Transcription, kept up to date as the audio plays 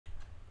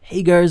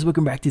Hey guys,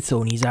 welcome back to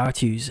Tony's How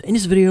To's. In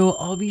this video,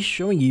 I'll be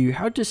showing you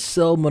how to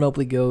sell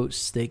Monopoly Go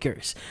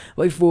stickers.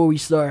 But before we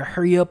start,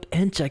 hurry up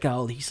and check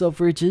out the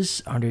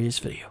self-purchase under this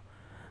video.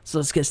 So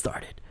let's get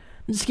started.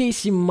 In this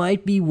case, you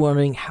might be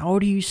wondering, how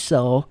do you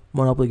sell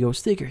Monopoly Go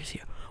stickers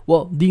here?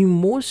 Well, the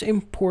most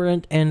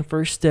important and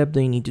first step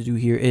that you need to do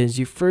here is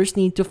you first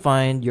need to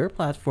find your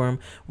platform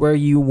where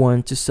you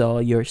want to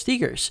sell your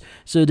stickers.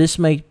 So this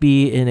might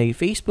be in a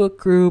Facebook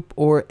group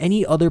or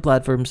any other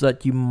platforms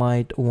that you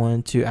might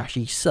want to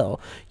actually sell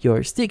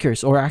your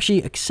stickers or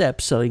actually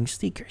accept selling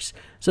stickers.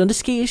 So in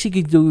this case, you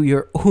can do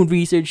your own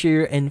research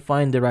here and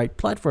find the right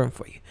platform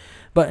for you.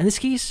 But in this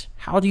case,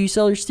 how do you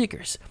sell your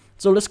stickers?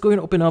 So let's go ahead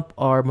and open up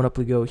our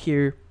Monopoly Go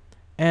here.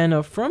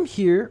 And from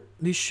here,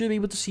 you should be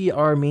able to see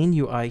our main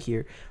UI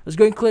here. Let's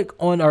go and click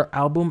on our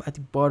album at the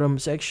bottom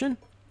section.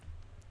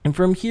 And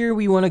from here,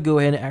 we want to go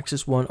ahead and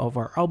access one of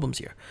our albums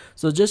here.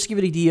 So just to give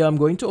you an idea, I'm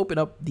going to open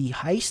up the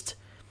Heist.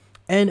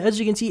 And as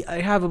you can see,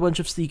 I have a bunch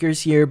of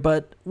stickers here,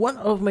 but one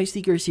of my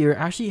stickers here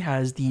actually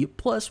has the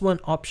 +1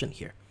 option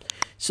here.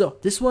 So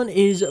this one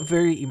is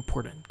very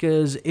important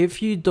because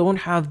if you don't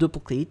have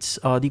duplicates,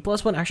 the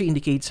 +1 actually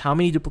indicates how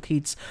many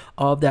duplicates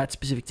of that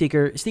specific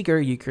sticker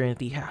you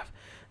currently have.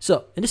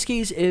 So in this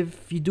case,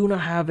 if you do not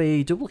have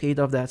a duplicate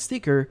of that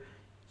sticker,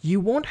 you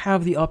won't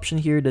have the option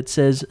here that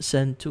says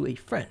send to a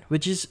friend,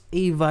 which is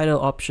a vital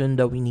option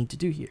that we need to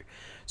do here.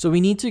 So we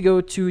need to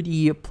go to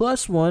the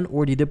 +1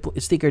 or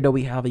the sticker that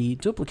we have a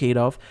duplicate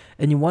of,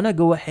 and you want to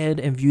go ahead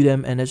and view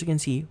them. And as you can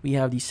see, we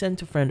have the send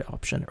to friend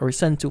option or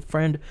send to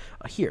friend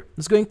here.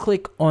 Let's go and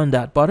click on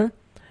that button.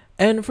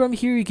 And from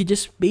here, you can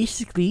just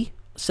basically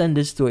send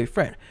this to a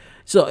friend.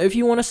 So if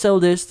you want to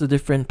sell this to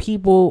different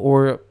people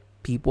or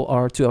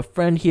to a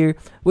friend here,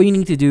 what you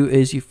need to do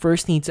is you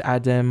first need to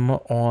add them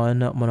on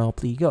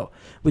Monopoly Go,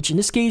 which in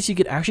this case you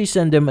could actually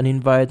send them an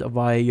invite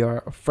via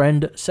your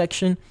friend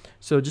section.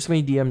 So just my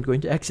idea, I'm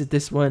going to exit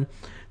this one.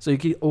 So you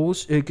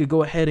could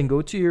go ahead and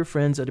go to your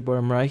friends at the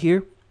bottom right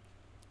here,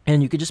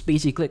 and you could just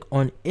basically click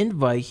on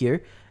invite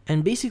here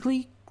and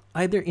basically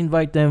either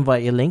invite them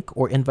via a link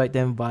or invite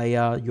them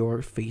via your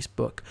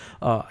Facebook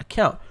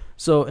account.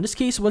 So in this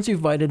case, once you've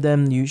invited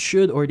them, you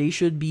should or they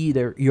should be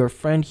your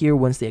friend here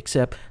once they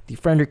accept the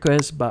friend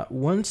request. But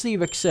once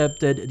they've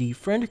accepted the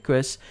friend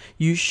request,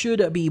 you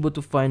should be able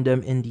to find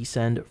them in the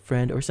send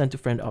friend or send to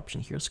friend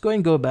option here. So go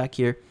and go back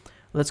here.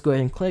 Let's go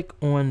ahead and click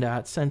on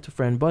that send to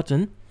friend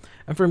button.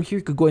 And from here,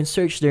 you could go and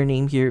search their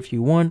name here if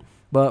you want.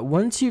 But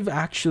once you've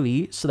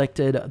actually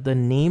selected the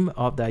name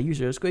of that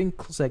user, let's go ahead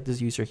and select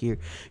this user here.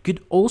 You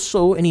could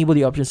also enable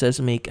the option that says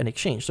make an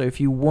exchange. So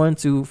if you want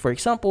to, for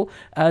example,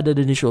 add an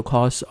initial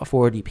cost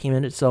for the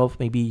payment itself,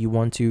 maybe you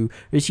want to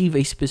receive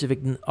a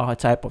specific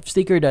type of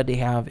sticker that they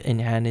have in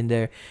hand in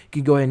there, you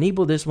can go ahead and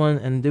enable this one,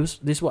 and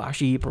this will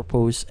actually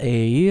propose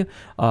a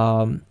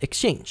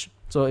exchange.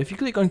 So if you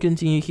click on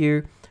continue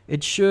here,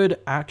 it should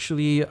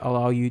actually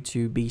allow you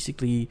to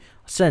basically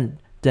send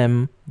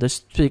them the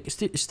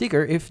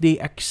sticker if they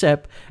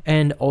accept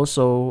and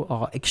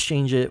also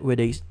exchange it with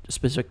a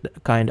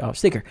specific kind of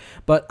sticker.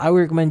 But I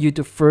would recommend you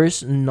to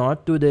first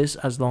not do this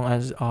as long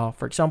as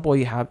for example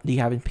they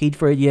haven't paid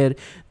for it yet.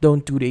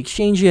 Don't do the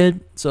exchange yet.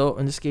 So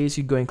in this case,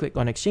 you go and click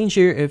on exchange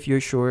here if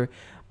you're sure.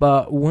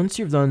 But once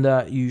you've done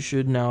that, you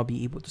should now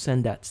be able to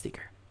send that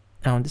sticker.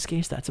 Now in this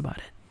case, that's about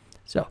it.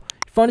 So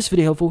if you found this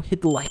video helpful,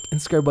 hit the like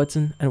and subscribe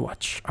button and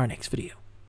watch our next video.